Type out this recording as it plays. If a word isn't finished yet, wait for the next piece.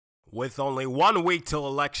With only 1 week till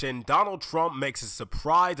election, Donald Trump makes a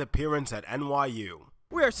surprise appearance at NYU.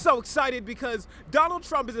 We are so excited because Donald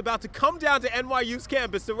Trump is about to come down to NYU's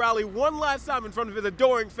campus to rally one last time in front of his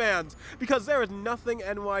adoring fans, because there is nothing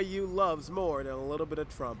NYU loves more than a little bit of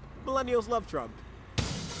Trump. Millennials love Trump.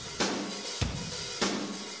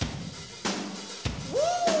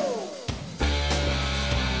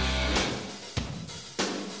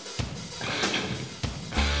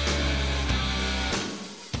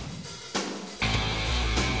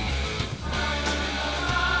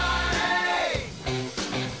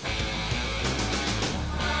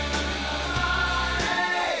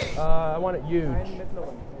 I want it huge.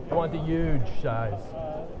 I want the huge size.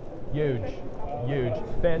 Huge. Huge.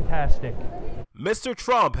 Fantastic. Mr.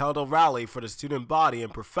 Trump held a rally for the student body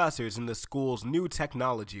and professors in the school's new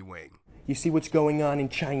technology wing. You see what's going on in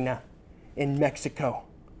China, in Mexico,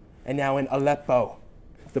 and now in Aleppo.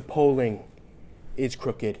 The polling is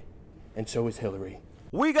crooked, and so is Hillary.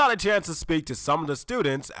 We got a chance to speak to some of the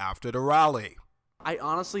students after the rally. I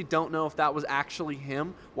honestly don't know if that was actually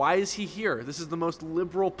him. Why is he here? This is the most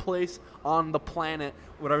liberal place on the planet.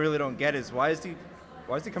 What I really don't get is why is he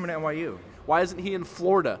coming to NYU? Why isn't he in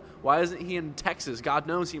Florida? Why isn't he in Texas? God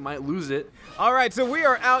knows he might lose it. All right, so we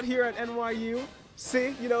are out here at NYU,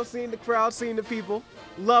 seeing the crowd, seeing the people,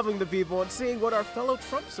 loving the people, and seeing what our fellow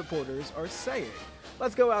Trump supporters are saying.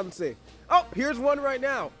 Let's go out and see. Oh, here's one right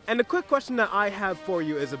now. And the quick question that I have for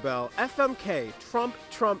you, Isabel, FMK, Trump,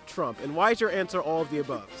 Trump, Trump, and why is your answer all of the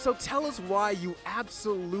above? So tell us why you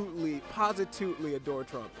absolutely, positively adore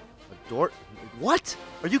Trump. Adore? What?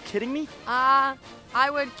 Are you kidding me? I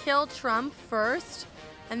would kill Trump first,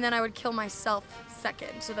 and then I would kill myself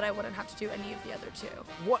second, so that I wouldn't have to do any of the other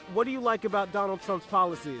two. What do you like about Donald Trump's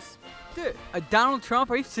policies? Dude, Donald Trump?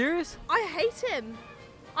 Are you serious? I hate him.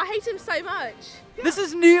 I hate him so much. Yeah. This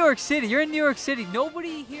is New York City. You're in New York City.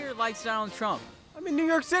 Nobody here likes Donald Trump. I'm in New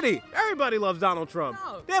York City. Everybody loves Donald Trump.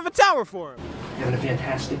 No. They have a tower for him. You having a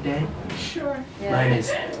fantastic day? Sure. Yeah. Mine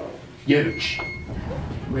is huge.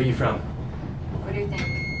 Where are you from? What do you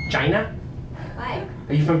think? China? Why?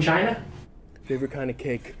 Are you from China? Favorite kind of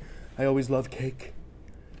cake? I always love cake.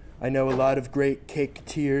 I know a lot of great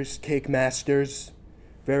cake-tiers, cake masters,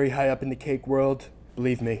 very high up in the cake world.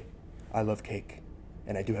 Believe me, I love cake.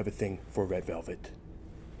 And I do have a thing for red velvet.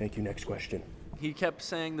 Thank you. Next question. He kept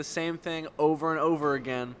saying the same thing over and over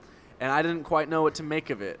again, and I didn't quite know what to make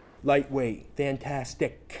of it. Lightweight,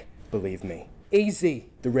 fantastic. Believe me. Easy.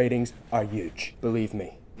 The ratings are huge. Believe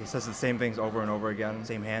me. He says the same things over and over again,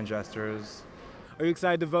 same hand gestures. Are you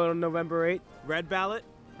excited to vote on November 8th? Red ballot?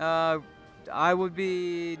 I would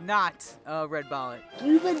be not red ballot.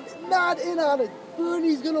 You've been not in on it.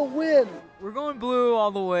 Bernie's gonna win. We're going blue all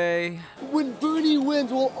the way. When Bernie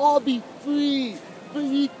wins, we'll all be free.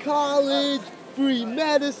 Free college, free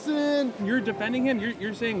medicine. You're defending him?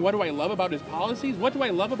 You're saying, what do I love about his policies? What do I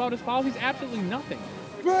love about his policies? Absolutely nothing.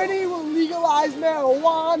 Bernie will legalize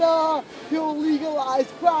marijuana. He'll legalize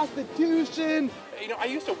prostitution. You know, I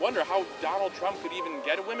used to wonder how Donald Trump could even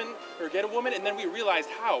get a woman, and then we realized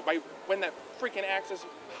how, when that freaking Access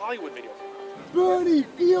Hollywood video. Bernie,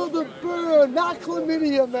 feel the burn, not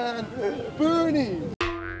chlamydia, man. Bernie.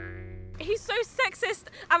 He's so sexist,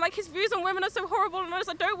 and his views on women are so horrible, and I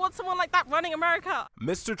don't want someone like that running America.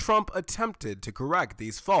 Mr. Trump attempted to correct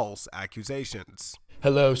these false accusations.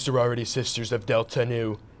 Hello, sorority sisters of Delta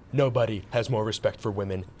Nu. Nobody has more respect for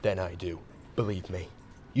women than I do. Believe me.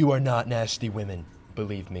 You are not nasty women.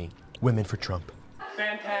 Believe me. Women for Trump.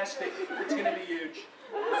 Fantastic. It's going to be huge.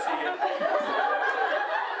 We'll see you.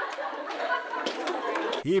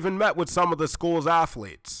 He even met with some of the school's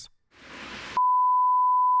athletes.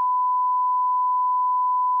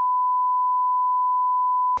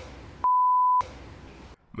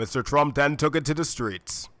 Mr. Trump then took it to the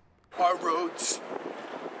streets. Our roads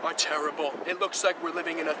are terrible. It looks like we're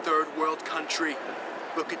living in a third world country.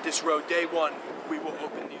 Look at this road. Day one, we will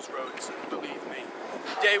open these roads. Believe me.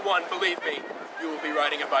 Day one, believe me, you will be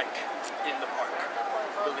riding a bike in the park.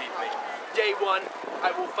 Believe me. Day one,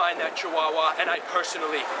 I will find that Chihuahua, and I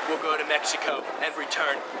personally will go to Mexico and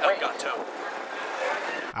return El Gato.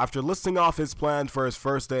 After listing off his plan for his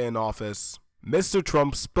first day in office, Mr.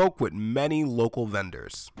 Trump spoke with many local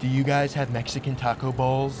vendors. Do you guys have Mexican taco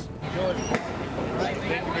bowls?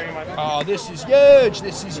 Thank you very much. Oh, this is huge.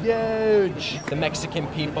 This is huge. The Mexican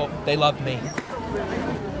people, they love me.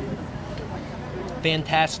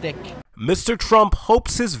 Fantastic. Mr. Trump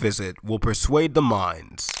hopes his visit will persuade the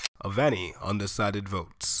minds of any undecided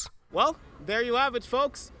votes. Well, there you have it,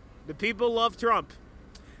 folks. The people love Trump.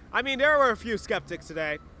 I mean, there were a few skeptics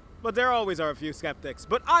today. But there always are a few skeptics.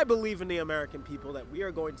 But I believe in the American people that we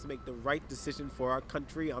are going to make the right decision for our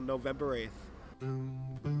country on November 8th.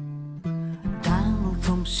 Donald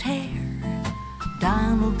Trump's hair,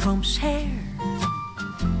 Donald Trump's hair.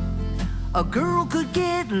 A girl could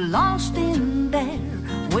get lost in there,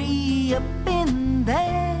 way up in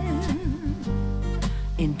there,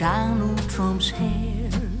 in Donald Trump's hair.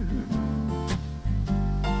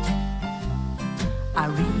 I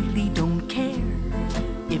really don't care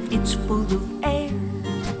if it's full of air.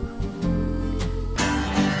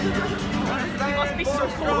 You must be so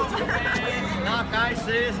cold. Knock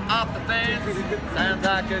ISIS off the fence. Sounds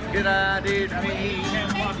like a good idea to me.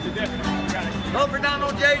 Vote for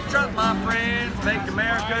Donald J. Trump, my friends. Make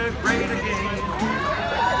America great again.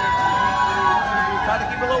 Try to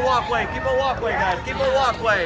keep a little walkway. Keep a walkway, guys. Keep a walkway.